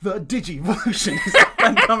The Digivolution is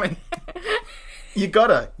coming.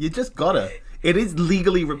 You just gotta. It is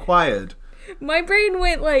legally required. My brain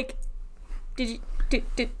went like, did you,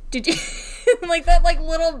 like that like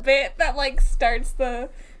little bit that like starts the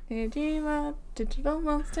Digimon, digital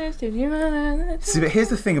monsters, Digimon. See, but here's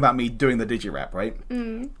the thing about me doing the Digirap, right?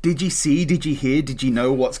 Did you see, did you hear, did you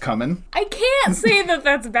know what's coming? I can't say that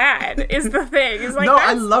that's bad, is the thing. It's like, no, that's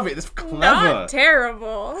I love it. It's clever. not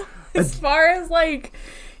terrible. As far as like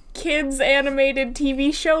kids animated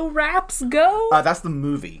TV show raps go. That's the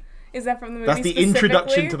movie. Is that from the movie? That's the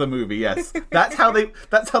introduction to the movie, yes. That's how they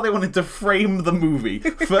wanted to frame the movie.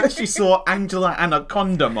 First you saw Angela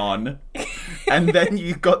Anacondamon, and then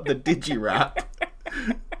you got the Digirap.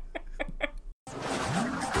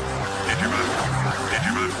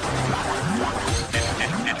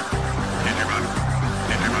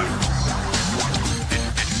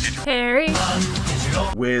 Harry.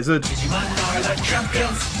 Wizard.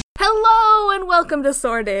 Hello and welcome to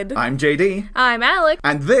Sorted. I'm JD. I'm Alec.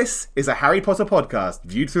 And this is a Harry Potter podcast,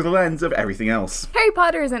 viewed through the lens of everything else. Harry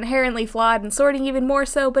Potter is inherently flawed and sorting even more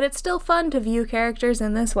so, but it's still fun to view characters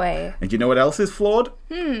in this way. And you know what else is flawed?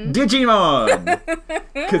 Digimon!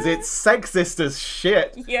 Because it's sexist as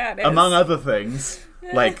shit. Yeah, it is. Among other things.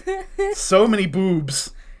 Like, so many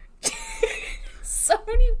boobs. So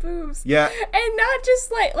many boobs. Yeah. And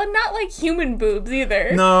not like human boobs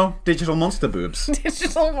either. No, digital monster boobs.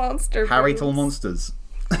 Digital monster Harry boobs. Tall Monsters.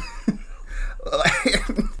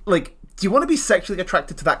 Like, do you want to be sexually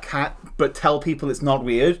attracted to that cat, but tell people it's not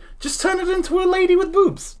weird? Just turn it into a lady with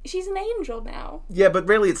boobs. She's an angel now. Yeah, but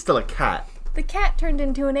really it's still a cat. The cat turned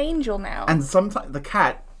into an angel now. And sometimes the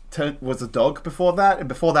cat was a dog before that, and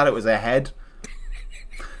before that it was a head.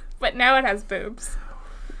 But now it has boobs.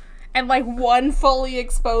 And like one fully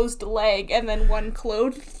exposed leg and then one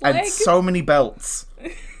clothed leg. And so many belts.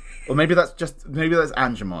 Or maybe that's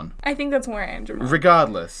Angemon. I think that's more Angemon.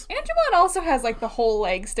 Regardless. Angemon also has like the whole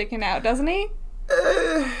leg sticking out, doesn't he?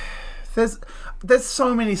 There's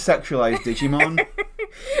so many sexualized Digimon.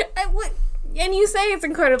 And you say it's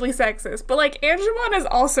incredibly sexist, but like Angemon is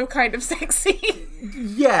also kind of sexy.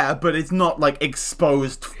 Yeah, but it's not like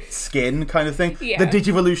exposed skin kind of thing. Yeah. The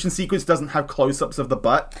Digivolution sequence doesn't have close-ups of the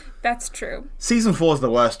butt. That's true. Season 4 is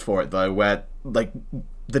the worst for it though, where like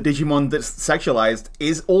the Digimon that's sexualized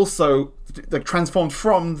is also like transformed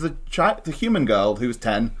from the human girl who's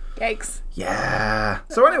 10. Yikes. Yeah.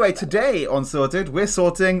 So anyway, today on Sorted, we're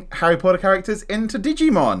sorting Harry Potter characters into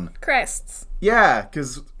Digimon. Crests. Yeah,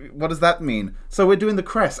 because what does that mean? So we're doing the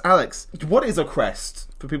crest. Alex, what is a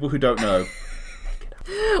crest, for people who don't know?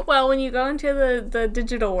 Well, when you go into the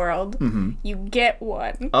digital world, you get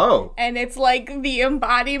one. Oh. And it's like the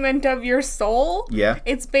embodiment of your soul. Yeah.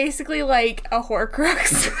 It's basically like a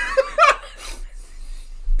Horcrux.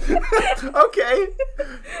 Okay.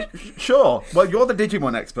 Sure. Well, you're the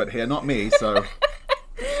Digimon expert here, not me, so...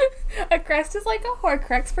 A crest is like a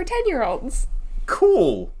Horcrux for 10-year-olds.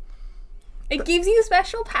 Cool. It gives you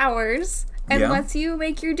special powers and Yeah. lets you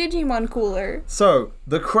make your Digimon cooler. So,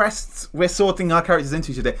 the crests we're sorting our characters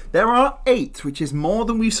into today. There are 8, which is more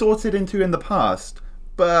than we've sorted into in the past.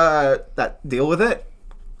 But deal with it.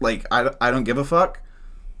 Like, I don't give a fuck.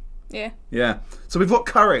 Yeah. Yeah. So we've got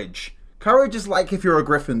Courage. Courage is like if you're a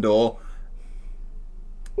Gryffindor.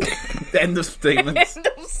 End of statement. End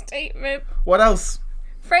of statement. What else?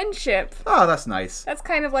 Friendship. Oh, that's nice. That's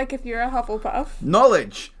kind of like if you're a Hufflepuff.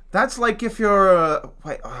 Knowledge. That's like if you're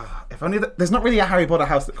if only there's not really a Harry Potter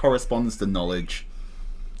house that corresponds to knowledge.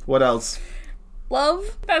 What else?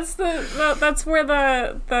 Love. That's where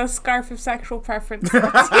the scarf of sexual preference puts you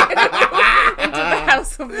into the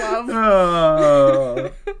house of love.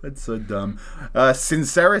 Oh, that's so dumb.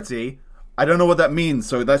 Sincerity. I don't know what that means,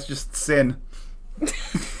 so that's just sin.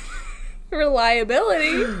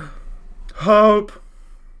 Reliability. Hope.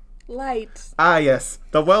 Light. Ah, yes.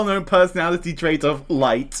 The well-known personality trait of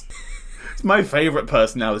light. It's my favorite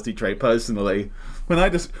personality trait, personally. When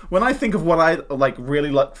I think of what I like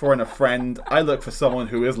really look for in a friend, I look for someone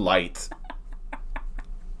who is light.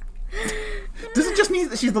 Does it just mean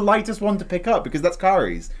that she's the lightest one to pick up? Because that's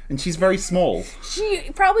Kari's, and she's very small. She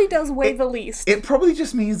probably does weigh the least. It probably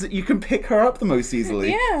just means that you can pick her up the most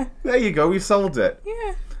easily. Yeah. There you go, we've solved it.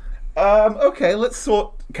 Yeah. Okay, let's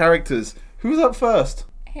sort characters. Who's up first?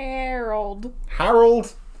 Harold.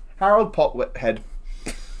 Harold Pothead.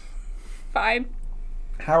 Fine.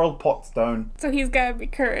 Harold Potstone. So he's gotta be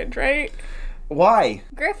Courage, right? Why?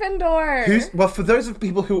 Gryffindor. Well, for those of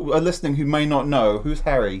people who are listening who may not know, who's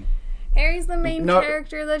Harry? Harry's the main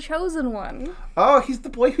character, the chosen one. Oh, he's the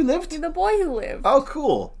boy who lived? The boy who lived. Oh,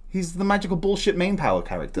 cool. He's the magical bullshit main power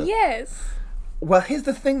character. Yes. Well, here's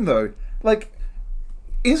the thing, though. Like,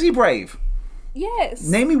 Is he brave? Yes.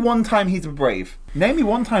 Name me one time he's brave. Name me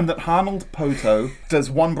one time that Arnold Poto does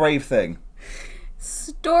one brave thing.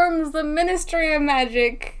 Storms the Ministry of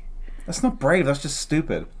Magic. That's not brave, that's just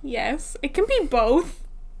stupid. Yes. It can be both.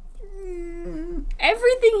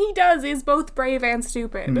 Everything he does is both brave and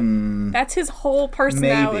stupid. That's his whole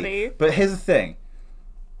personality. Maybe. But here's the thing.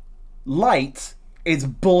 Light is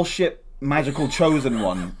bullshit magical chosen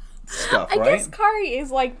one stuff, right? I guess Kari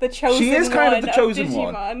is like the chosen one. She is kind of the chosen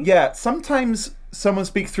Digimon. one. Yeah, sometimes someone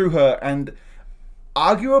speaks through her and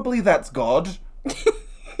arguably that's God.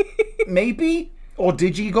 Maybe? Or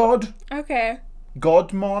Digigod? Okay.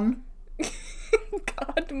 Godmon?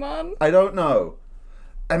 Godmon? I don't know.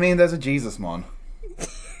 I mean, there's a Jesusmon.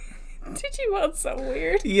 Digimon's so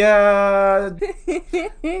weird. Yeah.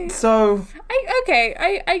 So...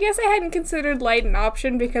 I guess I hadn't considered Light an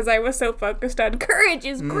option because I was so focused on Courage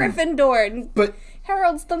is Gryffindor and But...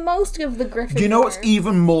 Harold's the most of the Gryffindor. Do you know what's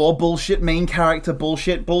even more bullshit main character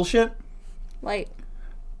bullshit? Light.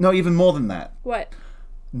 No, even more than that. What?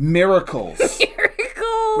 Miracles.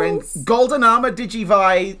 Miracles! When Golden Armor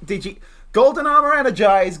Golden Armor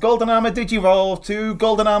Energize, Golden Armor Digivolve to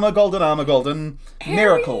Golden Armor, Golden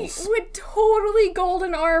Miracles. Harry would totally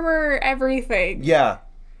golden armor everything. Yeah.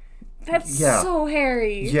 That's Yeah. so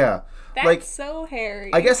Harry. Yeah. That's Like, so Harry.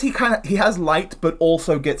 I guess he has light, but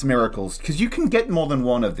also gets miracles. Because you can get more than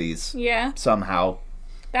one of these. Yeah. Somehow.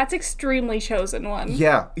 That's extremely chosen one.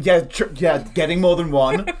 Yeah. Getting more than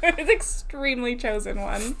one. It's extremely chosen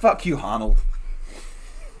one. Fuck you, Arnold.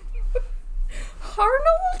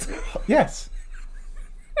 Arnold? Yes.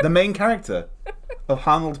 The main character of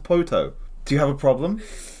Arnold Poto. Do you have a problem?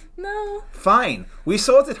 No. Fine. We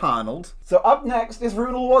sorted Arnold. So up next is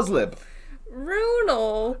Runel Waslib.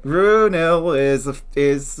 Runel. Runel is the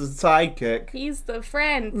sidekick. He's the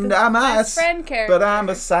friend. I'm best friend character. but I'm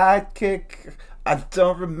a sidekick. I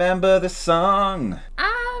don't remember the song.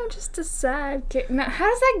 I'm just a sidekick. Now, how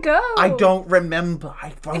does that go? I don't remember.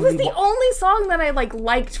 It was the only song that I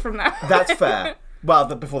liked from that. That's fair. Well,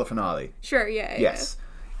 before the finale. Sure, yeah. Yes.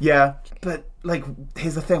 Yeah, but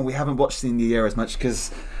here's the thing: we haven't watched Senior Year as much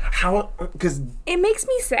because It makes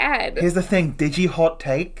me sad. here's the thing: Digi hot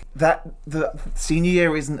take that the Senior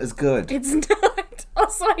Year isn't as good. It's not.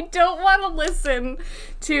 Also, I don't want to listen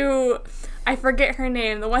to... I forget her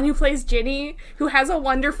name. The one who plays Ginny, who has a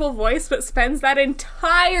wonderful voice, but spends that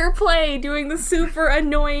entire play doing the super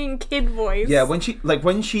annoying kid voice. Yeah,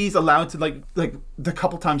 when she's allowed to like the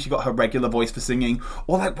couple times she got her regular voice for singing,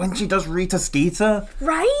 or when she does Rita Skeeter.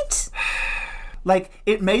 Right?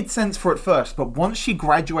 It made sense for at first, but once she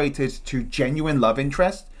graduated to genuine love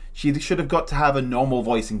interest, she should have got to have a normal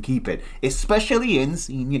voice and keep it, especially in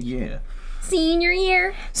Senior Year. Senior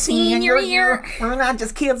year. Senior year. We're not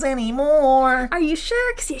just kids anymore. Are you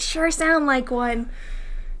sure? Because you sure sound like one.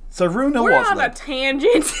 So Runa We're on a Waslib.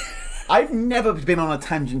 tangent. I've never been on a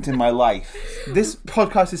tangent in my life. This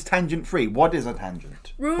podcast is tangent free. What is a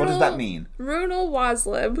tangent? What does that mean? Runel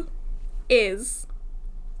Waslib is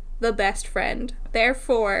the best friend.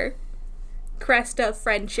 Therefore, crest of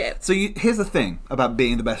friendship. So here's the thing about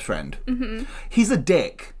being the best friend. Mm-hmm. He's a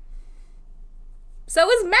dick. So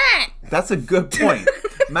is Matt. That's a good point.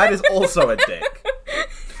 Matt is also a dick.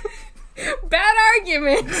 Bad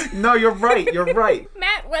argument. No, you're right. You're right.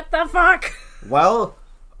 Matt, what the fuck? Well,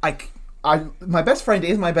 my best friend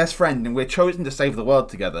is my best friend, and we're chosen to save the world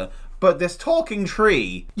together. But this talking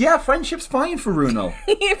tree, yeah, friendship's fine for Runel.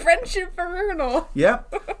 Friendship for Runel. Yeah,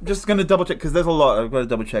 just gonna double check because there's a lot. I've got to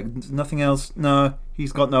double check. Nothing else. No,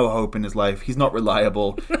 he's got no hope in his life. He's not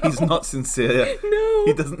reliable. No. He's not sincere. No,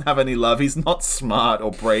 he doesn't have any love. He's not smart or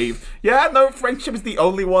brave. Yeah, no, friendship is the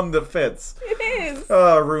only one that fits. It is.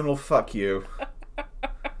 Oh, Runel, fuck you.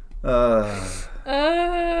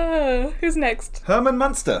 Who's next? Herman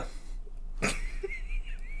Munster.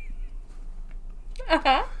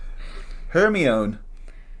 Uh-huh. Hermione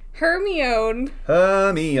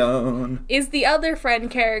is the other friend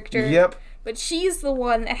character. Yep. But she's the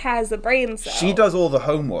one that has the brain cell. She does all the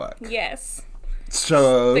homework. Yes.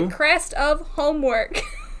 So the crest of homework.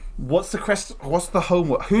 What's the crest? What's the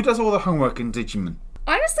homework? Who does all the homework in Digimon?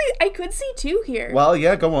 Honestly, I could see two here. Well,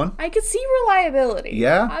 yeah, go on. I could see reliability.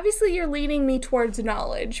 Yeah? Obviously, you're leading me towards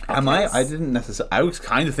knowledge. Am I? I didn't necessarily... I was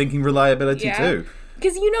kind of thinking reliability too.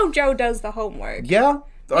 Because Joe does the homework. Yeah.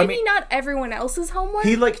 Maybe not everyone else's homework.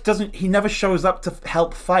 He never shows up to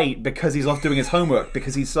help fight because he's off doing his homework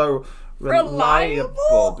because he's so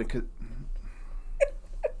reliable. Because...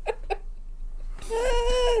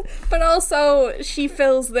 But also, she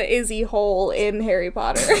fills the Izzy hole in Harry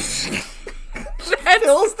Potter.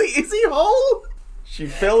 Fills the Izzy hole? She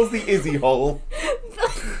fills the Izzy hole.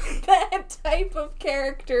 that type of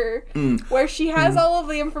character where she has all of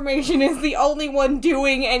the information, is the only one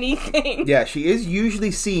doing anything. Yeah, she is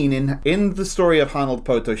usually seen in the story of Hanold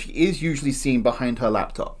Poto, she is usually seen behind her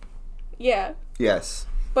laptop. Yeah. Yes.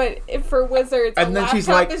 But if for wizards, And a then laptop she's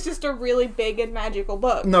like- is just a really big and magical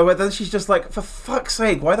book. No, but then she's just like, for fuck's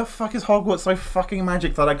sake, why the fuck is Hogwarts so fucking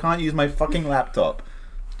magic that I can't use my fucking laptop?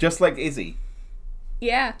 Just like Izzy.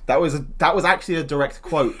 Yeah. That was actually a direct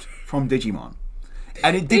quote from Digimon.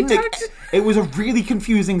 And it didn't talked- it was a really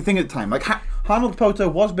confusing thing at the time. Like, Hanold Poto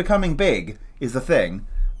was becoming big, is the thing.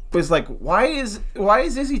 But it's like, why is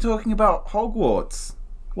Izzy talking about Hogwarts?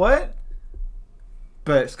 What?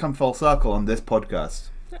 But it's come full circle on this podcast.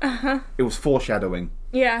 Uh-huh. It was foreshadowing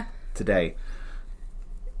Yeah. today.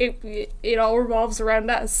 It all revolves around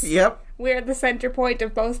us. Yep. We're the center point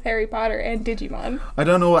of both Harry Potter and Digimon. I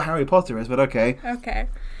don't know what Harry Potter is, but okay. Okay.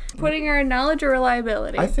 Putting her in knowledge or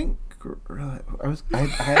reliability? I think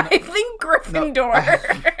I think Gryffindor.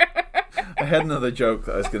 I had another joke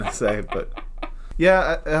that I was going to say, but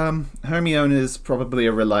yeah, Hermione is probably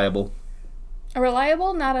a reliable. A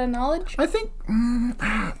reliable, not a knowledge? I think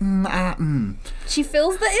She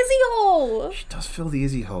fills the Izzy hole. she does fill the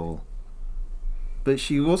Izzy hole, but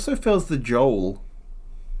she also fills the Joel.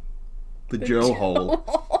 The Joel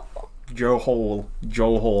hole.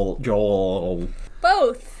 Joel.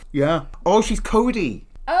 Both. Yeah. Oh, she's Cody.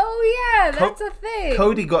 Oh yeah, that's a thing.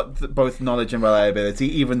 Cody got both knowledge and reliability,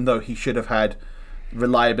 even though he should have had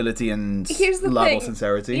reliability and Here's the love thing. or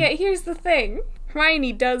sincerity. Yeah, here's the thing.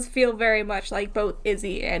 Hermione does feel very much like both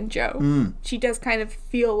Izzy and Joe. She does kind of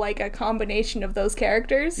feel like a combination of those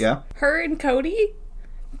characters. Yeah. Her and Cody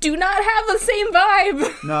do not have the same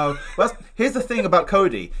vibe. No. Well, here's the thing about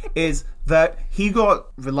Cody, is that he got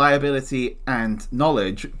reliability and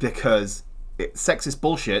knowledge because it's sexist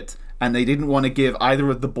bullshit, and they didn't want to give either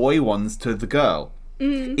of the boy ones to the girl.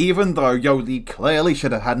 Even though Yoli clearly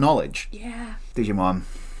should have had knowledge. Yeah. Digimon.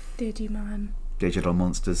 Digital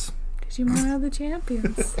monsters. Digimon are the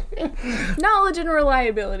champions. Knowledge and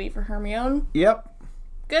reliability for Hermione. Yep.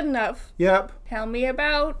 Good enough. Yep. Tell me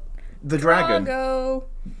about The dragon. Drago.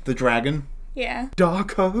 The dragon. Yeah.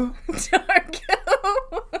 Darko.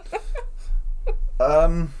 Darko.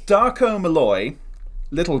 Darko Malloy,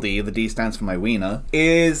 little d, the D stands for my wiener,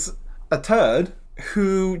 is a turd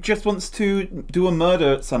who just wants to do a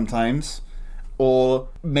murder sometimes, or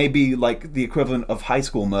maybe like the equivalent of high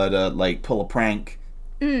school murder, like pull a prank.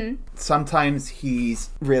 Sometimes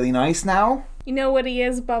he's really nice now. You know what he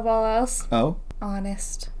is above all else? Oh?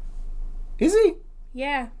 Honest. Is he?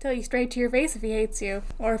 Yeah, tell you straight to your face if he hates you,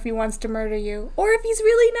 or if he wants to murder you, or if he's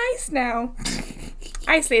really nice now.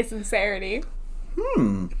 I say sincerity.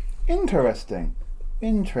 Interesting.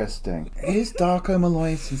 Is Darko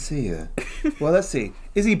Malloy sincere? Well, let's see.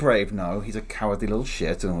 Is he brave? No, he's a cowardly little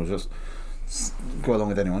shit and will just go along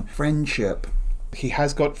with anyone. Friendship. He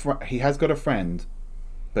has got a friend,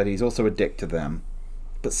 but he's also a dick to them.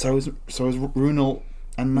 But so is Runel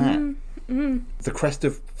and Matt. The crest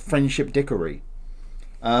of friendship dickery.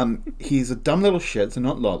 He's a dumb little shit, so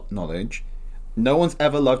not knowledge. No one's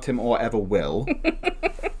ever loved him or ever will.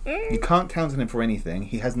 You can't count on him for anything.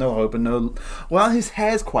 He has no hope and no... Well, his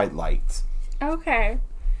hair's quite light. Okay.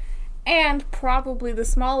 And probably the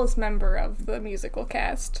smallest member of the musical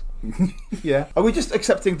cast. Yeah. Are we just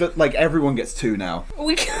accepting that, like, everyone gets two now?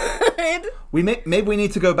 We could. Maybe we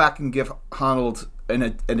need to go back and give Arnold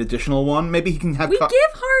an additional one. Maybe he can have... We give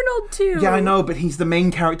Arnold two. Yeah, I know, but he's the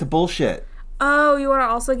main character bullshit. Oh, you want to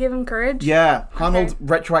also give him courage? Yeah. Arnold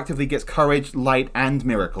retroactively gets courage, light, and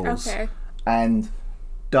miracles. Okay. And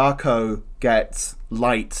Darko gets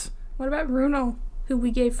light. What about Runel, who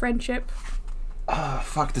we gave friendship? Oh,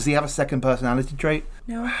 fuck. Does he have a second personality trait?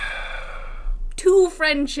 No. Two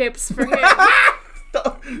friendships for him.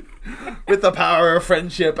 With the power of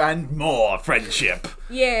friendship and more friendship.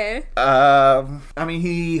 Yeah. I mean,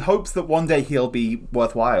 he hopes that one day he'll be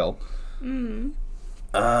worthwhile.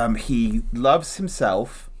 He loves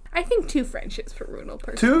himself. I think two friendships for Runel,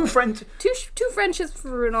 personally. Two friendships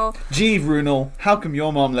for Runel. Gee, Runel, how come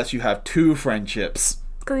your mom lets you have two friendships?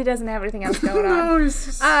 Because he doesn't have anything else going on.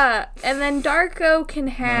 And then Darko can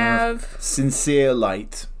have... Sincere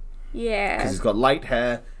light. Yeah. Because he's got light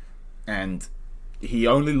hair, and he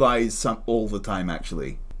only lies all the time,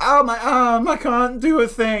 actually. Oh, my arm, I can't do a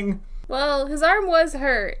thing. Well, his arm was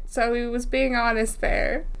hurt, so he was being honest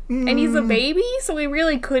there. And he's a baby, so he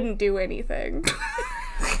really couldn't do anything.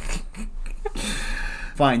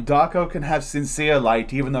 Fine, Darko can have sincere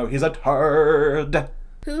light, even though he's a turd.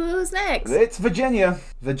 Who's next? It's Virginia.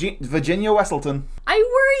 Virginia Wesselton. I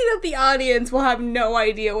worry that the audience will have no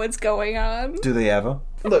idea what's going on. Do they ever?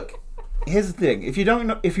 Look, Here's the thing: if you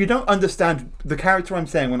don't understand the character I'm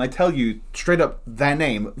saying when I tell you straight up their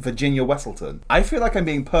name, Virginia Wesselton, I feel like I'm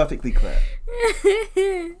being perfectly clear.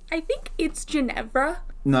 I think it's Ginevra.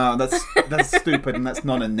 No, that's stupid, and that's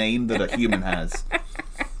not a name that a human has,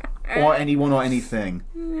 or anyone or anything.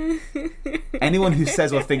 Anyone who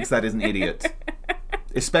says or thinks that is an idiot,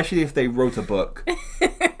 especially if they wrote a book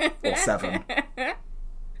or 7.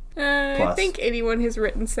 I think anyone who's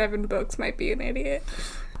written 7 books might be an idiot.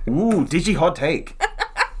 Ooh, digi hot take.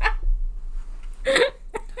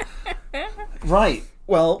 Right.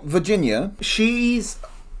 Well, Virginia, she's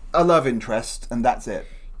a love interest, and that's it.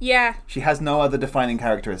 Yeah. She has no other defining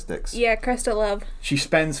characteristics. Yeah, Cresta Love. She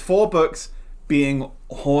spends 4 books being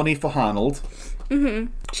horny for Arnold.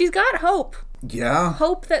 Mm-hmm. She's got hope. Yeah.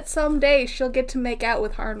 Hope that someday she'll get to make out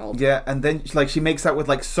with Arnold. Yeah, and then she makes out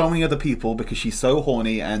with so many other people because she's so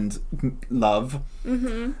horny and love.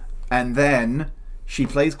 Mm-hmm. And then she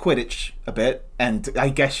plays Quidditch a bit, and I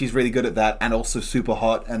guess she's really good at that, and also super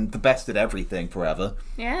hot and the best at everything forever.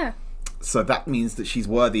 Yeah. So that means that she's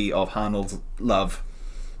worthy of Arnold's love.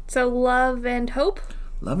 So love and hope?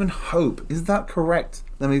 Love and hope. Is that correct?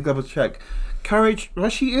 Let me double check. Courage. Well,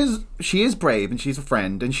 she is brave, and she's a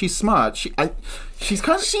friend, and she's smart. She's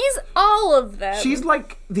all of them. She's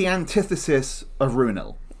like the antithesis of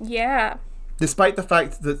Runel. Yeah. Despite the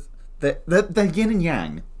fact that they're yin and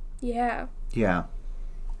yang. Yeah. Yeah.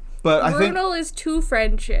 But I think Runel is 2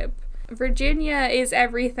 friendship. Virginia is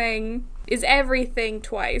everything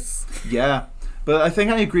twice. Yeah. But I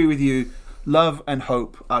think I agree with you. Love and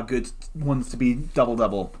hope are good ones to be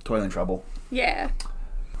double, toil and trouble. Yeah.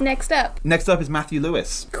 Next up is Matthew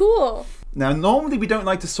Lewis. Cool. Now, normally we don't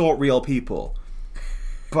like to sort real people,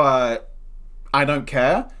 but I don't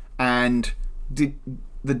care, and the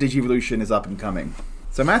Digivolution is up and coming.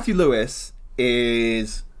 So Matthew Lewis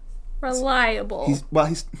is reliable.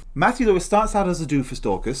 Matthew Lewis starts out as a doofus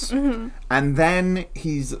Dorcas, and then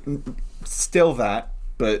he's still that,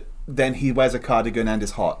 but then he wears a cardigan and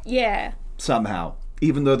is hot. Yeah. Somehow.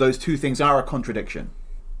 Even though those two things are a contradiction.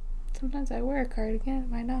 Sometimes I wear a cardigan.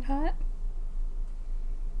 Am I not hot?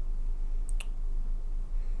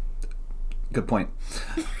 Good point.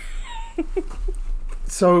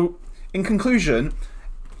 So, in conclusion,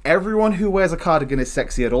 everyone who wears a cardigan is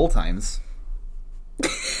sexy at all times.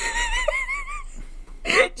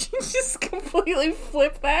 Did you just completely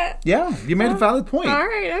flip that? Yeah, you made a valid point.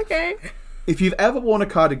 Alright, okay. If you've ever worn a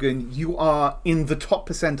cardigan, you are in the top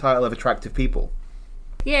percentile of attractive people.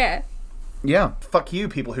 Yeah. Yeah, fuck you,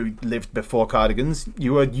 people who lived before cardigans.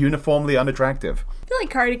 You are uniformly unattractive. I feel like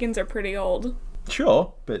cardigans are pretty old.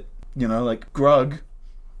 Sure, but, like Grug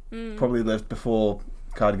probably lived before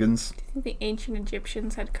cardigans. Do you think the ancient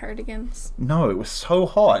Egyptians had cardigans? No, it was so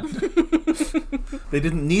hot. They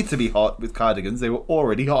didn't need to be hot with cardigans. They were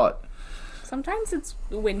already hot. Sometimes it's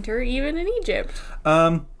winter, even in Egypt.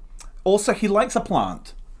 Also, he likes a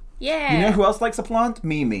plant. Yeah. You know who else likes a plant?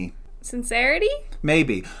 Mimi. Sincerity?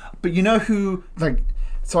 Maybe. But you know who,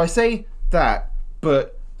 so I say that,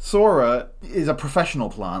 but Sora is a professional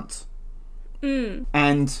plant.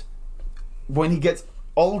 And when he gets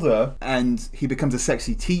older and he becomes a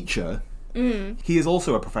sexy teacher, he is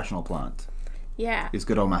also a professional plant. Yeah. Is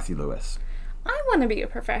good old Matthew Lewis. I want to be a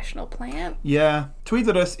professional plant. Yeah. Tweet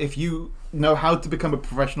at us if you know how to become a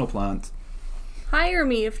professional plant. Hire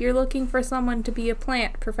me if you're looking for someone to be a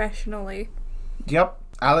plant professionally. Yep.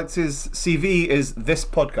 Alex's CV is this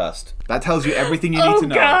podcast. That tells you everything you need to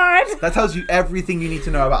know. Oh, God. That tells you everything you need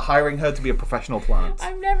to know about hiring her to be a professional plant.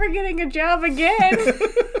 I'm never getting a job again.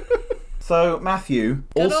 So, Matthew,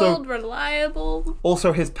 Good old reliable.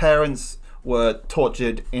 Also, his parents were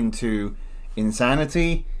tortured into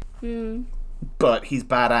insanity. But he's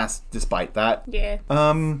badass despite that. Yeah.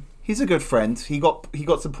 He's a good friend. He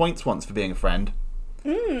got some points once for being a friend.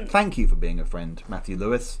 Thank you for being a friend, Matthew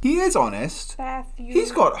Lewis. He is honest.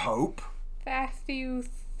 He's got hope. Matthew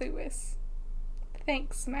Lewis.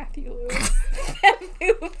 Thanks, Matthew Lewis.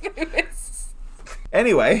 Matthew Lewis.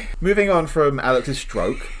 Anyway, moving on from Alex's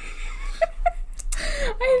stroke.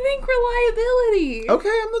 I think reliability.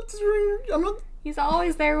 Okay, I'm not. He's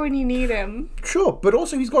always there when you need him. Sure, but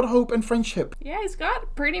also he's got hope and friendship. Yeah, he's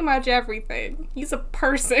got pretty much everything. He's a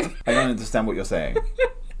person. I don't understand what you're saying.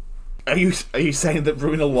 Are you saying that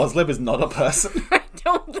Runel Waslib is not a person? I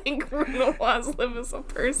don't think Runel Waslib is a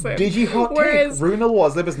person. Did you hot take? Runel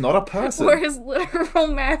Waslib is not a person. Whereas literal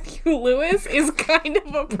Matthew Lewis is kind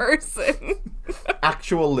of a person.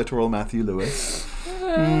 Actual literal Matthew Lewis.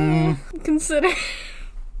 Consider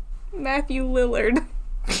Matthew Lillard.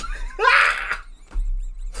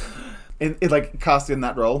 in cast in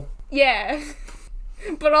that role. Yeah.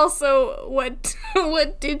 But also, what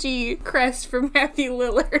digi crest from Matthew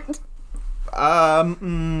Lillard?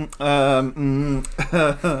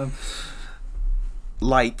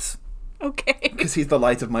 Light. Okay. Because he's the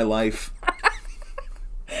light of my life.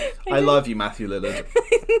 I love you, Matthew Lillard.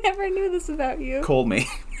 I never knew this about you. Call me.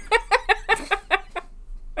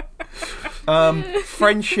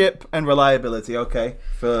 Friendship and reliability, okay,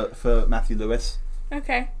 for Matthew Lewis.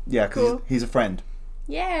 Okay. Yeah, because Cool. he's a friend.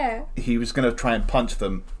 Yeah. He was going to try and punch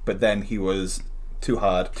them, but then he was too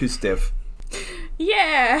hard, too stiff.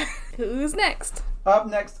 Yeah. Who's next? Up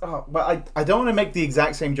next, but I don't want to make the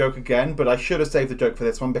exact same joke again, but I should have saved the joke for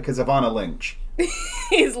this one because Ivana Lynch.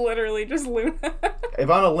 He's literally just Luna.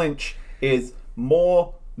 Ivana Lynch is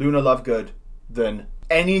more Luna Lovegood than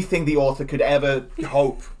anything the author could ever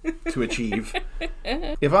hope to achieve.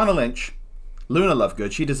 Ivana Lynch, Luna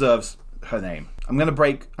Lovegood, she deserves her name. I'm gonna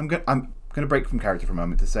break from character for a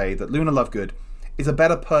moment to say that Luna Lovegood is a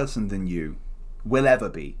better person than you will ever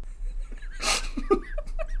be.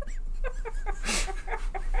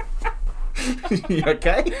 You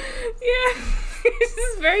okay? Yeah. This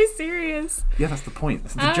is very serious. Yeah, that's the point.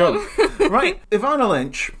 That's the joke. Right. Ivana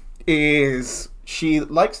Lynch she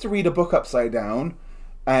likes to read a book upside down,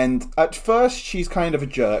 and at first she's kind of a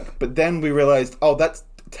jerk, but then we realized, oh, that's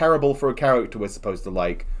terrible for a character we're supposed to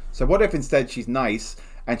like. So what if instead she's nice,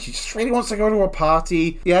 and she just really wants to go to a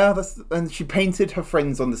party? Yeah, and she painted her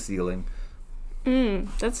friends on the ceiling.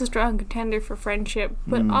 That's a strong contender for friendship,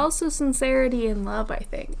 but also sincerity and love, I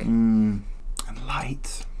think. And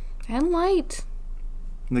light. And light.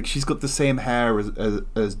 Like, she's got the same hair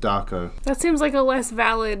as Darko. That seems like a less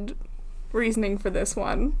valid reasoning for this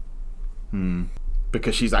one.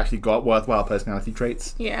 Because she's actually got worthwhile personality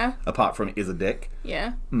traits. Yeah. Apart from is a dick.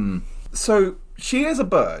 Yeah. So, she is a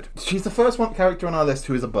bird. She's the first character on our list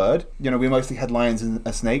who is a bird. You know, we mostly had lions and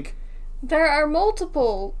a snake. There are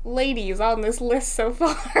multiple ladies on this list so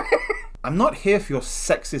far. I'm not here for your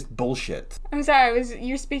sexist bullshit. I'm sorry,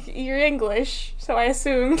 you're English, so I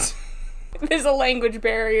assumed there's a language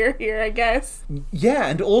barrier here, I guess. Yeah,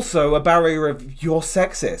 and also a barrier of you're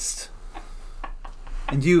sexist.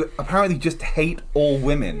 And you apparently just hate all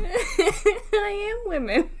women. I am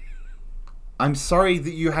women. I'm sorry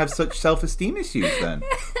that you have such self-esteem issues then.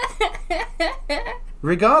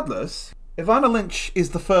 Regardless, Ivana Lynch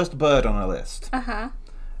is the first bird on our list. Uh-huh.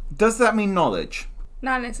 Does that mean knowledge?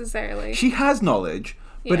 Not necessarily. She has knowledge,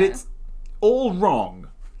 but Yeah. it's all wrong.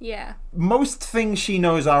 Yeah. Most things she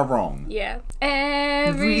knows are wrong. Yeah.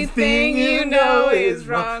 Everything you know is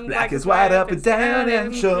wrong. Black is white, up and down,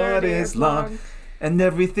 and short is long. And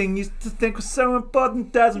everything you used to think was so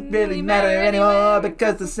important doesn't really matter anymore,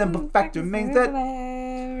 because the simple fact remains that...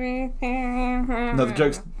 No,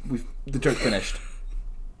 the joke's finished.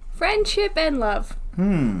 Friendship and love.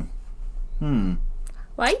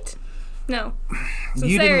 Light? No.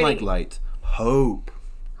 You didn't Sincerity. like light. Hope.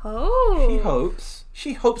 Oh.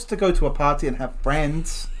 She hopes to go to a party and have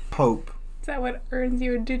friends. Hope. Is that what earns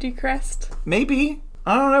you a digicrest? Maybe.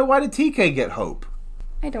 I don't know. Why did TK get hope?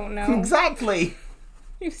 I don't know. Exactly.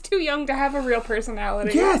 He was too young to have a real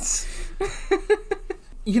personality. Yes.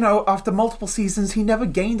 You know, after multiple seasons, he never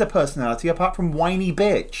gained a personality apart from whiny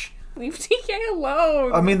bitch. Leave TK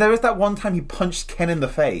alone. I mean, there was that one time he punched Ken in the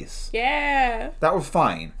face. Yeah. That was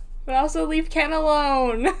fine. But also leave Ken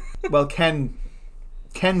alone. Well, Ken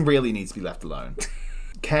really needs to be left alone.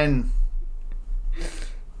 Ken...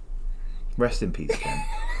 Rest in peace, Ken.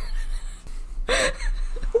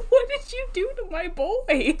 What did you do to my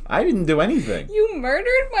boy? I didn't do anything. You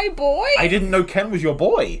murdered my boy? I didn't know Ken was your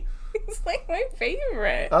boy. He's like my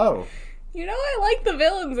favorite. Oh. You know I like the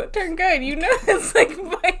villains that turn good. You know it's like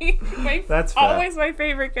my That's fair. always my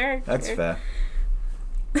favorite character. That's fair.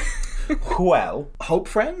 Well, Hope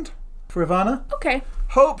Friend for Ivana? Okay.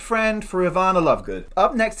 Hope Friend for Ivana Lovegood.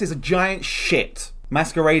 Up next is a giant shit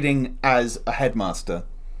masquerading as a headmaster.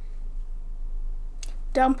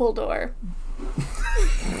 Dumbledore.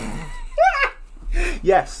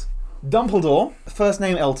 Yes. Dumbledore, first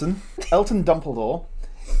name Elton Dumbledore,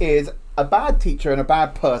 is a bad teacher and a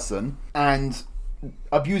bad person and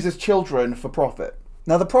abuses children for profit.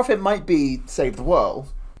 Now, the profit might be save the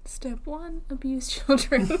world. Step 1, abuse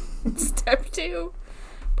children. Step 2,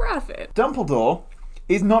 profit. Dumbledore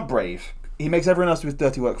is not brave. He makes everyone else do his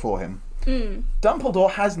dirty work for him.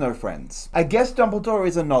 Dumbledore has no friends. I guess Dumbledore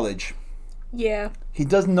is a knowledge. Yeah. He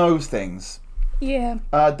does know things. Yeah.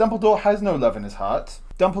 Dumbledore has no love in his heart.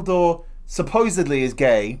 Dumbledore supposedly is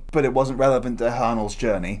gay, but it wasn't relevant to Arnold's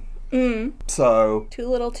journey. So... Too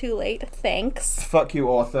little, too late. Thanks. Fuck you,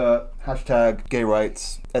 author. Hashtag gay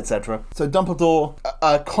rights, etc. So Dumbledore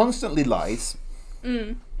constantly lies.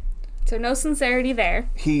 To So no sincerity there.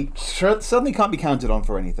 He certainly can't be counted on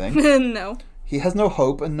for anything. No. He has no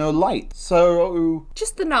hope and no light. So,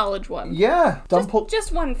 Just the knowledge one. yeah.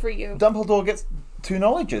 Just one for you. Dumbledore gets 2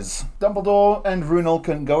 knowledges. Dumbledore and Runel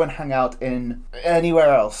can go and hang out in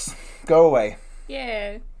anywhere else. Go away.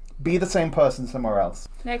 Yeah. Be the same person somewhere else.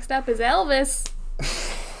 Next up is Elvis.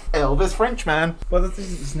 Elvis Frenchman. Well,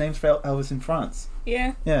 his name's Elvis in France.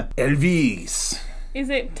 Yeah. Yeah. Elvis. Is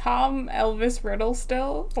it Tom Elvis Riddle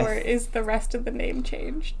still? Or is the rest of the name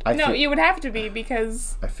changed? I No, feel- you would have to be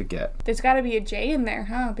because I forget. there's got to be a J in there,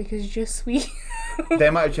 huh? Because Je suis... They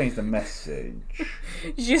might have changed the message.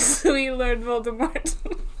 Je suis Lord Voldemort.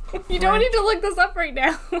 You don't need to look this up right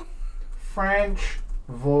now. French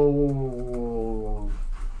Voldemir.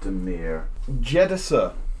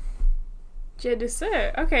 Jedissa. Je de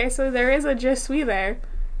sais. Okay, so there is a Je suis there.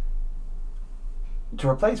 To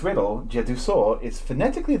replace Riddle, Jedusor is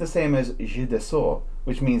phonetically the same as Je desor,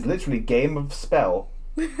 which means literally game of spell.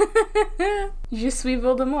 Je suis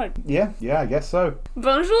Voldemort. Yeah, I guess so.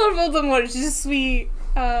 Bonjour Voldemort, je suis...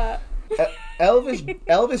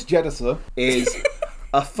 Elvis Jedusor is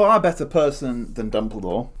a far better person than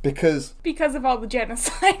Dumbledore because, Because of all the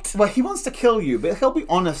genocide. well, he wants to kill you, but he'll be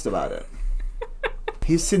honest about it.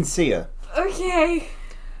 He's sincere. Okay.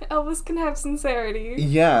 Elvis can have sincerity.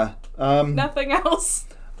 Yeah. Nothing else.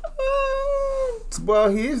 Well,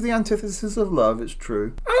 he is the antithesis of love, it's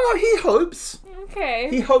true. Oh, he hopes. Okay.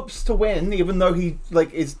 He hopes to win, even though he,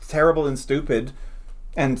 is terrible and stupid.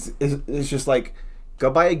 And is just like, go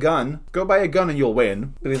buy a gun and you'll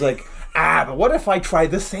win. But he's like, but what if I try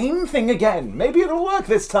the same thing again? Maybe it'll work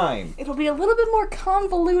this time. It'll be a little bit more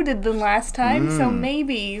convoluted than last time, so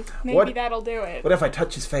maybe What- that'll do it. What if I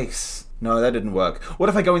touch his face? No, that didn't work. What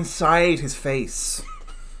if I go inside his face?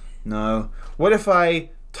 No. What if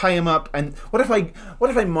I tie him up and what if I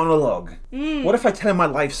monologue? What if I tell him my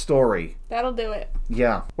life story? That'll do it.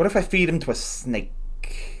 Yeah. What if I feed him to a snake?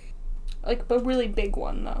 Like a really big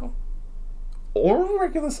one, though. Or a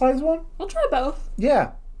regular size one? We'll try both.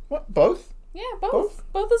 Yeah. What? Both? Yeah, both.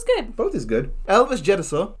 Both is good. Both is good. Elvis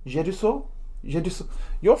Jedusor. Jedusor?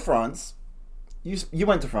 You're France. You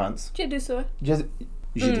went to France. Je de sais.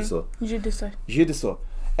 Jedusor. Je de sais. Jedusor.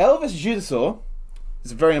 Elvis Jedusor.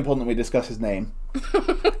 It's very important that we discuss his name.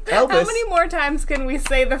 Elvis. How many more times can we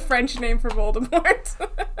say the French name for Voldemort?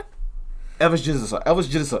 Elvis Jedusor. Elvis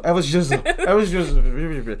Jedusor. Elvis Jedusor. Elvis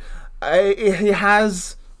Jedusor. He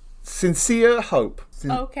has sincere hope.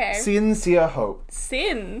 Okay. Sincere hope.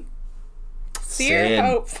 Sin. Sin.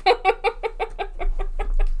 Hope.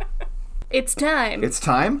 It's time. It's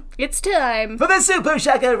time It's time. for the Super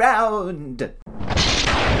Shaka Round.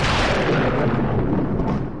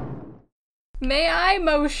 May I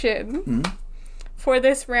motion? For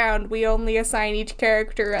this round, we only assign each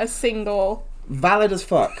character a single. Valid as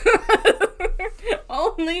fuck.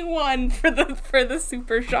 Only one for the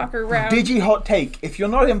Super Shocker round. Digi hot take. If you're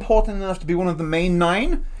not important enough to be one of the main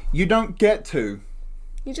 9, you don't get to.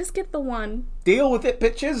 You just get the one. Deal with it,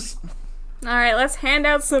 bitches. Alright, let's hand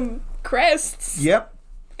out some crests. Yep.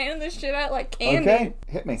 Hand this shit out like candy. Okay.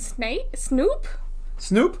 Hit me. Snoop?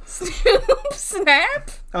 Snoop. Snoop? Snap?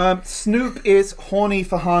 Snoop is horny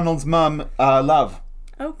for Arnold's mum, Love.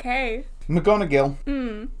 Okay.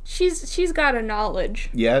 McGonagall. She's got a knowledge.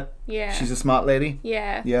 Yeah. Yeah. She's a smart lady.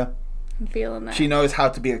 Yeah. Yeah. I'm feeling that. She knows how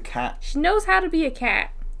to be a cat. She knows how to be a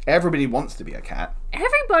cat. Everybody wants to be a cat.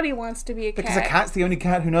 Everybody wants to be a cat. Because a cat's the only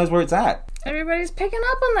cat who knows where it's at. Everybody's picking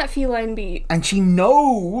up on that feline beat. And she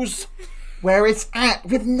knows where it's at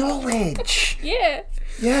with knowledge. Yeah.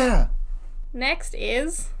 Yeah. Next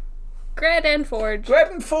is Gred and Forge.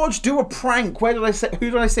 Gred and Forge do a prank. Who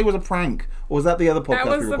did I say was a prank? Or was that the other podcast That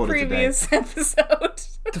was we the recorded previous today? episode.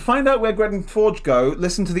 To find out where Gred and Forge go,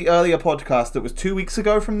 listen to the earlier podcast that was 2 weeks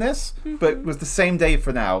ago from this, but was the same day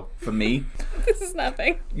for now, for me. This is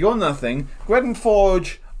nothing. You're nothing. Gred and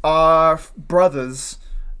Forge are brothers.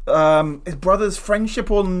 Is brothers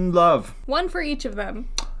friendship or love? One for each of them.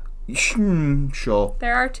 Sure.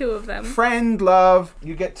 There are 2 of them. Friend, love,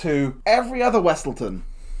 you get 2. Every other Westleton.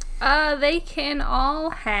 They can all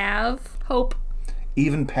have hope.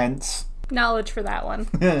 Even Pence. Knowledge for that one.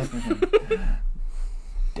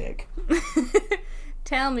 Dick.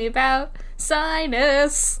 Tell me about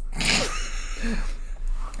Sinus.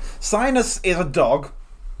 Sinus is a dog.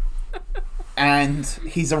 And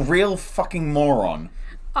he's a real fucking moron.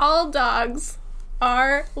 All dogs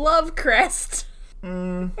are love crest.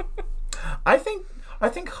 I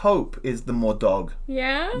think Hope is the more dog.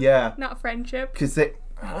 Yeah? Yeah. Not friendship. Because they...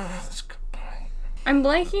 I'm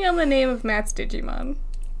blanking on the name of Matt's Digimon.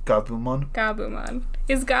 Gabumon? Gabumon.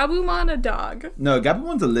 Is Gabumon a dog? No,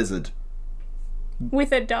 Gabumon's a lizard.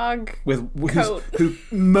 With a dog coat. who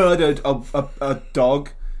murdered a dog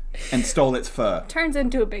and stole its fur. Turns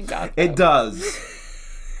into a big dog. It does.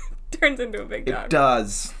 Turns into a big dog. It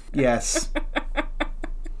does. Yes.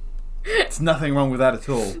 There's nothing wrong with that at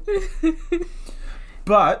all.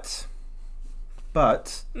 But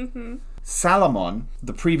Salamon,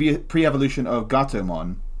 the pre-evolution of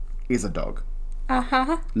Gatomon, is a dog.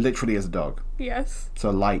 Uh-huh. Literally is a dog. Yes. So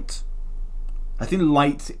light. I think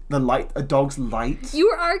a dog's light. You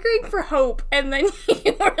were arguing for hope, and then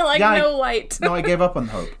you were like, no light. No, I gave up on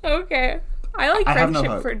hope. Okay. I like have no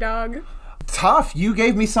friendship hope. for dog. Tough, you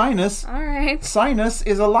gave me Sinus. Alright. Sinus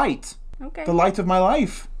is a light. Okay. The light of my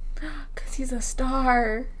life. Because he's a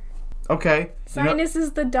star. Okay. Sinus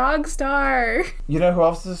is the dog star. You know who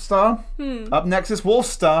else is a star? Up next is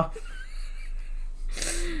Wolfstar.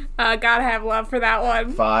 Gotta have love for that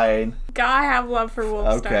one. Fine. Gotta have love for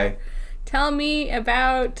Wolfstar. Okay. Tell me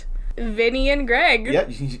about Vinny and Greg. Yeah.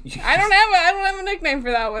 I don't have a nickname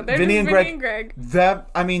for that one. They're Vinny just and Vinny and Greg.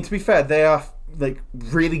 I mean, to be fair, they are like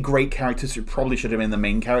really great characters who probably should have been the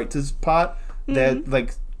main characters part. They're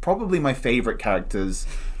like probably my favorite characters,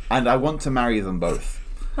 and I want to marry them both.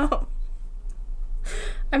 Oh.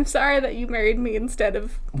 I'm sorry that you married me instead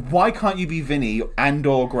of... Why can't you be Vinny and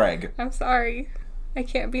or Greg? I'm sorry. I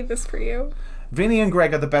can't be this for you. Vinny and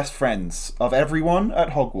Greg are the best friends of everyone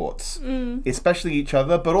at Hogwarts. Especially each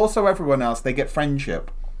other, but also everyone else. They get friendship.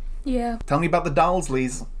 Yeah. Tell me about the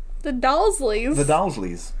Durslleys. The Durslleys? The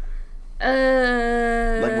Durslleys.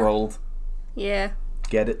 Like rolled. Yeah.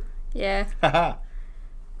 Get it? Yeah. Haha.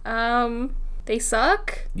 They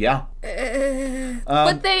suck? Yeah.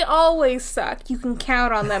 But they always suck. You can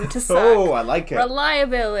count on them to suck. Oh, I like it.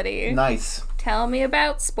 Reliability. Nice. Tell me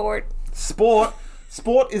about sport. Sport.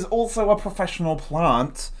 Sport is also a professional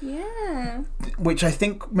plant, Yeah. which I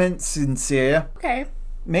think meant sincere. Okay.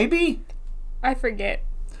 Maybe? I forget.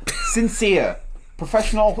 Sincere.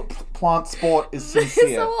 Professional plant sport is This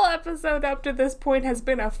sincere. whole episode up to this point has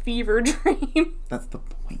been a fever dream. That's the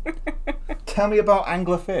point. Tell me about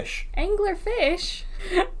anglerfish. Anglerfish?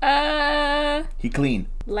 He clean.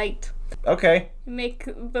 Light. Okay. Make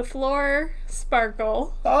the floor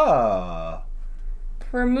sparkle. Ah.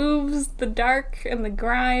 Removes the dark and the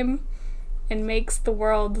grime and makes the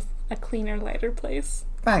world a cleaner, lighter place.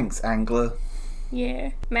 Thanks, angler.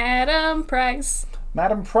 Yeah. Madam Price.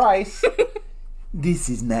 Madam Price. This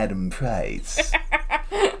is Madam Price.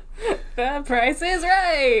 The price is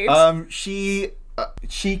right. She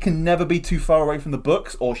can never be too far away from the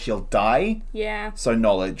books or she'll die. Yeah. So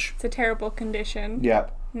knowledge. It's a terrible condition.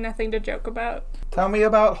 Yep. Nothing to joke about. Tell me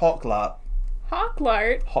about Hocklart.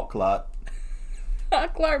 Hawklart. Hocklart.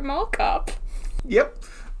 Hawklart Mallcop. Yep.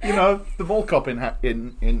 You know, the mall cop in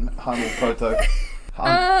Heimel Proto.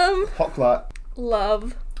 Hocklart.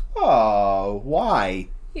 Love. Oh, why?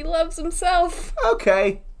 He loves himself.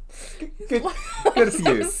 Okay. Good for Loves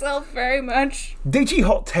you. himself very much. Digi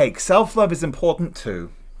hot take. Self-love is important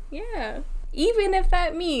too. Yeah. Even if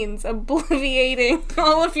that means obliviating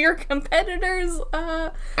all of your competitors,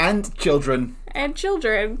 And children. and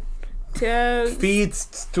children to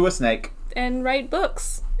Feeds to a snake. and write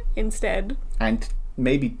books instead And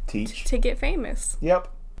maybe teach. to get famous. Yep.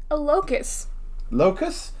 A locust.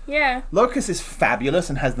 Locus? Yeah. Locus is fabulous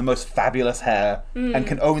and has the most fabulous hair and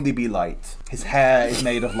can only be light. His hair is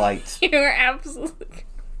made of light. You're absolutely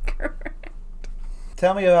correct.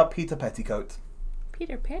 Tell me about Peter Petticoat.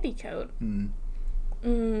 Peter Petticoat.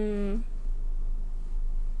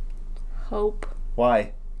 Hope.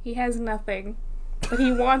 Why? He has nothing, but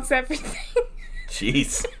he wants everything.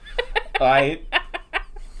 Jeez. Alright.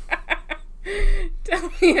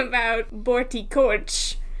 Tell me about Borty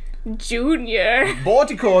Korch Jr.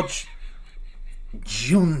 Vorticorch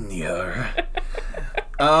Junior.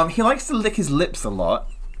 He likes to lick his lips a lot.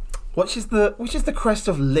 Which is the crest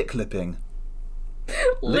of lick lipping?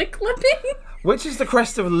 Lick lipping? Which is the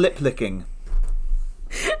crest of lip licking?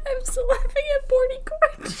 I'm still laughing at Borty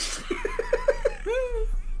Korch.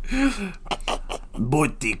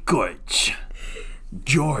 Vorticorch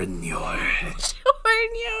Junior.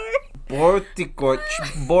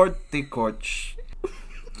 Vorticorch.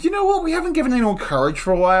 You know what? We haven't given anyone courage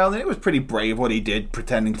for a while, and it was pretty brave what he did,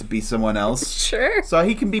 pretending to be someone else. Sure. So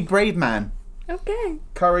he can be brave man. Okay.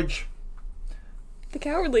 Courage. The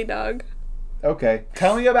cowardly dog. Okay.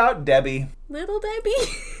 Tell me about Debbie. Little Debbie.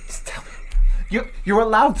 Just tell me. You're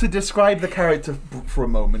allowed to describe the character for a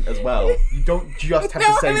moment as well. You don't just have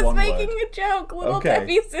to say I was one making word. a joke. Little Okay.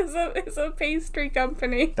 Debbie's is a pastry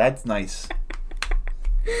company. That's nice.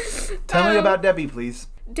 Tell me about Debbie, please.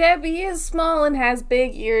 Debbie is small and has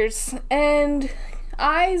big ears and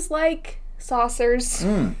eyes like Saucers.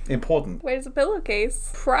 Important. Where's a pillowcase?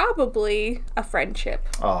 Probably a friendship.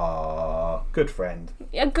 Aww, good friend.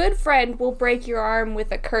 A good friend will break your arm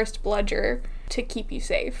with a cursed bludger to keep you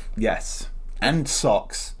safe. Yes. And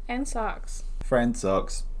socks. And socks. Friend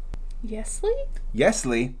socks. Yesly?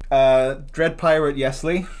 Yesly. Dread Pirate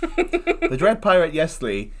Yesly. The Dread Pirate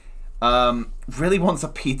Yesly really wants a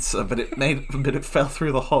pizza, but it fell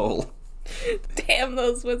through the hole. Damn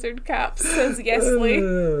those wizard cops, says Yesly.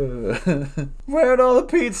 Where'd all the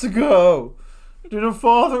pizza go? Did it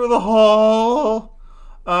fall through the hole?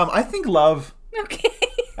 I think love. Okay.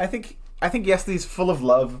 I think Yesly's full of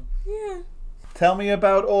love. Yeah. Tell me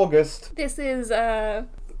about August. This is I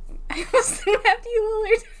was Matthew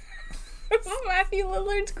Lillard. This is Matthew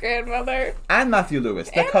Lillard's grandmother. And Matthew Lewis.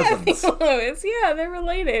 They're And cousins. Matthew Lewis. Yeah, they're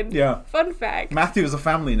related. Yeah. Fun fact. Matthew is a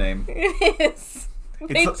family name. It is.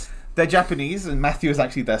 They're Japanese, and Matthew is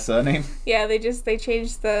actually their surname. Yeah, they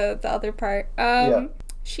changed the other part. Yeah.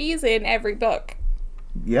 She's in every book.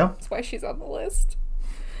 Yeah. That's why she's on the list.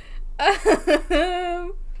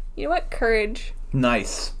 You know what? Courage.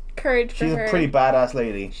 Nice. Courage for She's her. a pretty badass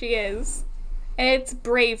lady. She is. And it's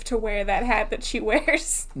brave to wear that hat that she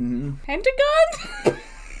wears. Mm-hmm. Pentagon?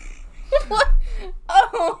 What?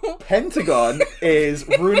 Oh. Pentagon is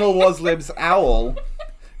Runil Waslib's owl,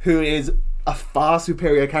 who is a far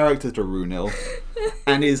superior character to Runil,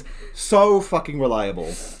 and is so fucking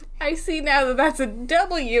reliable. I see now that that's a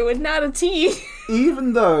W and not a T.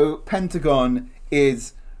 Even though Pentagon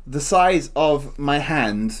is the size of my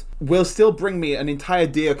hand, will still bring me an entire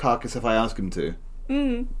deer carcass if I ask him to.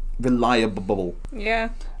 Reliable. Yeah.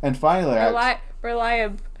 And finally,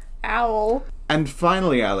 Reliable owl. And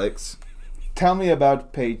finally, Alex, tell me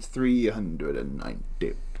about page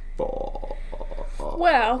 394.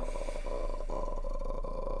 Well,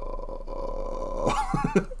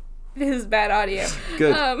 this is bad audio.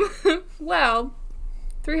 Good. Well,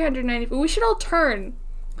 394. We should all turn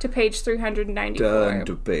to page 394. Turn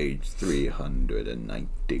to page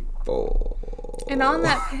 394. And on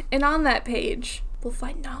that page, we'll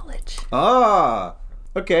find knowledge Ah,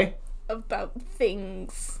 okay. about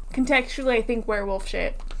things. Contextually, I think werewolf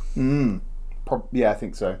shit. Yeah, I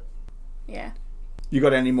think so. Yeah. You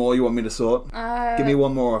got any more you want me to sort? Give me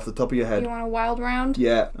one more off the top of your head. You want a wild round?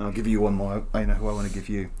 Yeah, I'll give you one more. I know who I want to give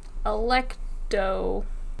you. Electo.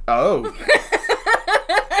 Oh.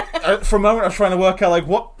 For a moment, I was trying to work out, like,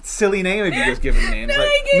 what silly name have you just given me? And it's No,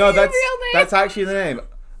 like, I gave you a that's real name. that's actually the name.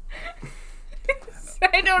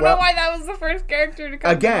 I don't Well, know why that was the first character to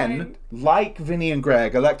come to Again, mind. like Vinny and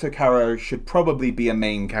Greg, Electo Caro should probably be a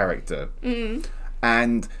main character.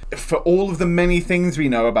 And for all of the many things we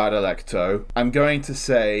know about Electo, I'm going to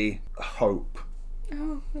say hope.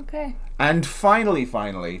 Oh, okay. And finally,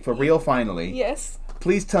 for real finally, Yes.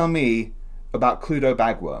 please tell me about Cluedo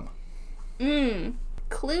Bagworm.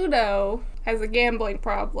 Cluedo has a gambling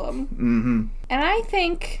problem. And I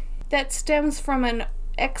think that stems from an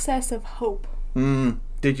excess of hope.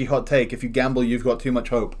 Digi hot take, if you gamble, you've got too much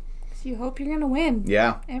hope. So you hope you're going to win.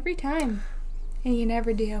 Yeah. Every time. And you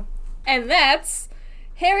never do. And that's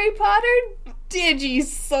Harry Potter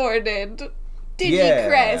Digi-sorted.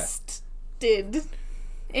 Digi-crested.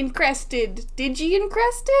 Encrested.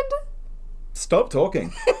 Digi-encrested? Stop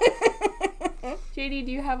talking. JD,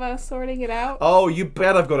 do you have a sorting it out? Oh, you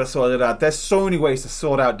bet I've got to sort it out. There's so many ways to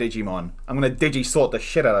sort out Digimon. I'm going to Digi-sort the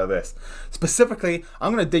shit out of this. Specifically,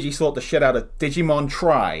 I'm going to Digi-sort the shit out of Digimon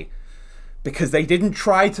Try. Because they didn't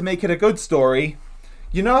try to make it a good story.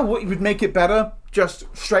 You know what would make it better? Just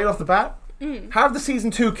straight off the bat? Have the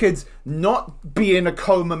Season 2 kids not be in a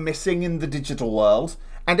coma missing in the digital world.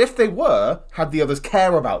 And if they were, have the others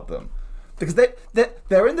care about them. Because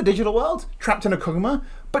they're in the digital world, trapped in a coma,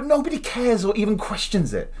 but nobody cares or even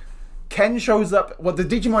questions it. Ken shows up, the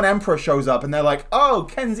Digimon Emperor shows up, and they're like, oh,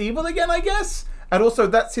 Ken's evil again, I guess? And also,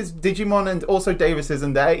 that's his Digimon, and also Davis's,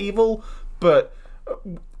 and they're evil, but...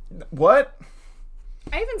 what?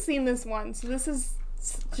 I haven't seen this one, so this is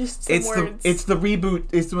just some words. It's the reboot,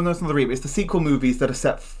 it's not the reboot, it's the sequel movies that are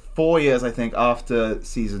set 4 years, I think, after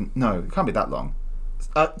season... No, it can't be that long.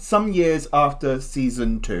 Some years after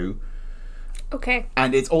season 2. Okay.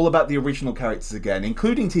 And it's all about the original characters again,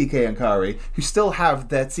 including TK and Kari, who still have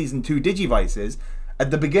their Season 2 Digivices, at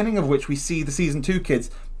the beginning of which we see the Season 2 kids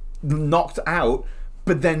knocked out,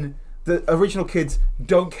 but then the original kids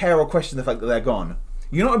don't care or question the fact that they're gone.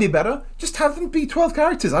 You know what would be better? Just have them be 12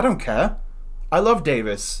 characters. I don't care. I love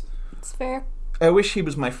Davis. It's fair. I wish he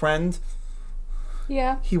was my friend.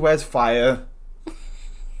 Yeah. He wears fire.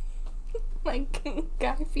 Like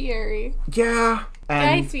Guy Fieri. Yeah. Guy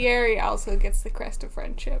And Fieri also gets the crest of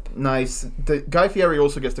friendship. nice. Guy Fieri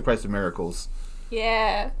also gets the Crest of Miracles.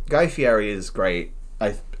 Yeah. Guy Fieri is great.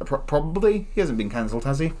 Probably. He hasn't been cancelled,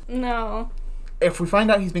 has he? No. If we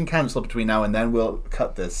find out he's been cancelled between now and then, we'll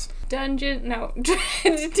cut this. Digi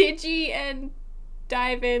and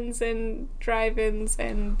dive-ins and drive-ins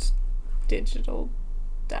and digital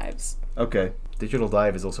dives. Okay. Digital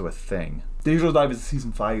dive is also a thing. Digital dive is a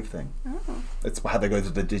season 5 thing. Oh. It's how they go to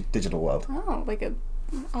the digital world. Oh,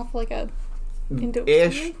 into a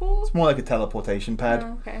Ish. swimming pool? It's more like a teleportation pad.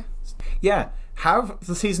 Oh, okay. Yeah. Have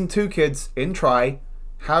the season 2 kids in Try.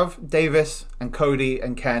 Have Davis and Cody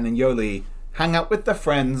and Ken and Yoli hang out with their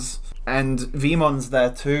friends. And Veemon's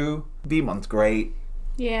there too. Veemon's great.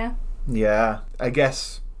 Yeah. Yeah, I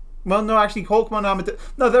guess. Well, no, actually, Hawkman and Armadillo.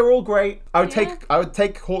 No, they're all great. I would take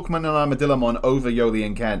Hawkman and Armadillomon over Yoli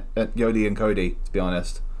and Cody. To be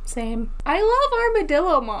honest. Same. I love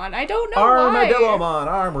Armadillomon. I don't know Armadillomon,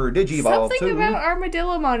 Armor, Digivolve. Something about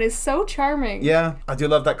Armadillomon is so charming. Yeah, I do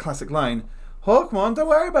love that classic line. Hawkman, don't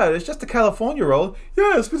worry about it. It's just a California roll.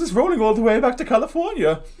 Yes, but it's rolling all the way back to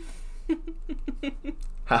California.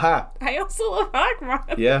 Haha. I also love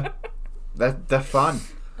Hawkman. Yeah, they're fun.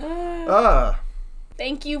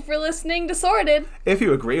 Thank you for listening to Sorted. If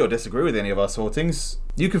you agree or disagree with any of our sortings,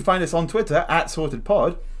 you can find us on Twitter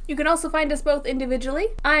 @SortedPod. You can also find us both individually.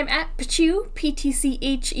 I'm at Pachew,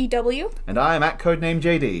 PTCHEW. And I am at Codename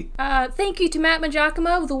JD. Thank you to Matt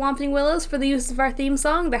Majakima of the Whomping Willows for the use of our theme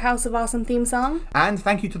song, the House of Awesome theme song. And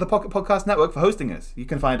thank you to the Pocket Podcast Network for hosting us. You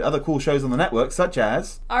can find other cool shows on the network, such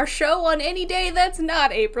as... our show on any day that's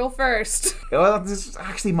not April 1st. Well, this is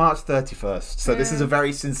actually March 31st, so this is a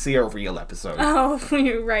very sincere, real episode. Oh,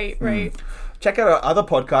 right. Check out our other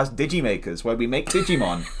podcast, Digimakers, where we make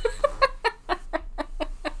Digimon.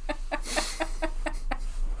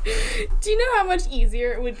 Do you know how much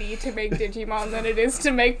easier it would be to make Digimon than it is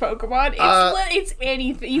to make Pokemon? It's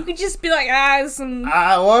anything. You could just be like,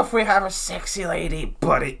 what if we have a sexy lady,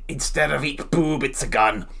 but instead of each boob, it's a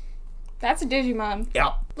gun? That's a Digimon.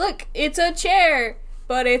 Yep. Look, it's a chair,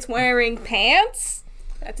 but it's wearing pants?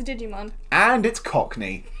 That's a Digimon. And it's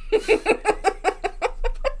Cockney. It's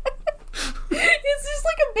just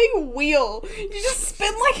like a big wheel. You just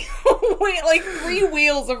spin like 3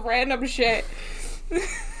 wheels of random shit.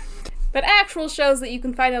 But actual shows that you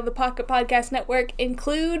can find on the Pocket Podcast Network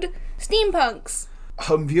include Steampunks,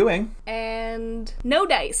 Home Viewing, and No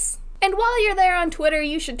Dice. And while you're there on Twitter,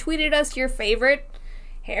 you should tweet at us your favorite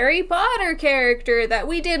Harry Potter character that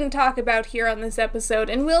we didn't talk about here on this episode,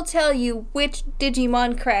 and we'll tell you which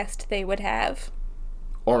Digimon crest they would have.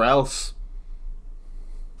 Or else.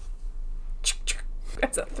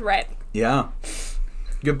 That's a threat. Yeah.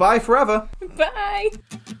 Goodbye forever. Bye.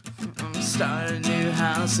 Start a new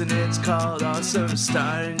house and it's called awesome.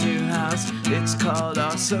 Start a new house, it's called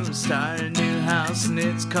awesome. Start a new house and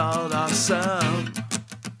it's called awesome.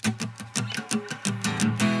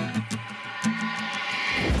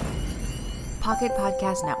 Pocket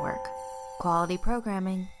Podcast Network. Quality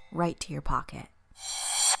programming right to your pocket.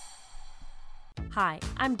 Hi,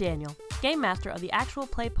 I'm Daniel, Game Master of the actual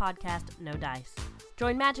play podcast No Dice.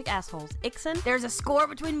 Join Magic Assholes Ixen, There's a score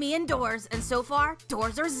between me and Doors, and so far,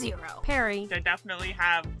 Doors are 0. Perry, They definitely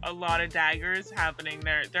have a lot of daggers happening.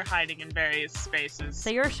 They're hiding in various spaces.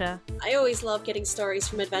 Saoirse, I always love getting stories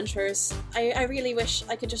from adventurers. I really wish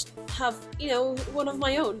I could just have, one of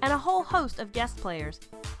my own. and a whole host of guest players.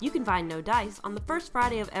 You can find No Dice on the first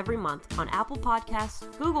Friday of every month on Apple Podcasts,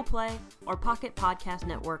 Google Play, or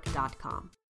PocketPodcastNetwork.com.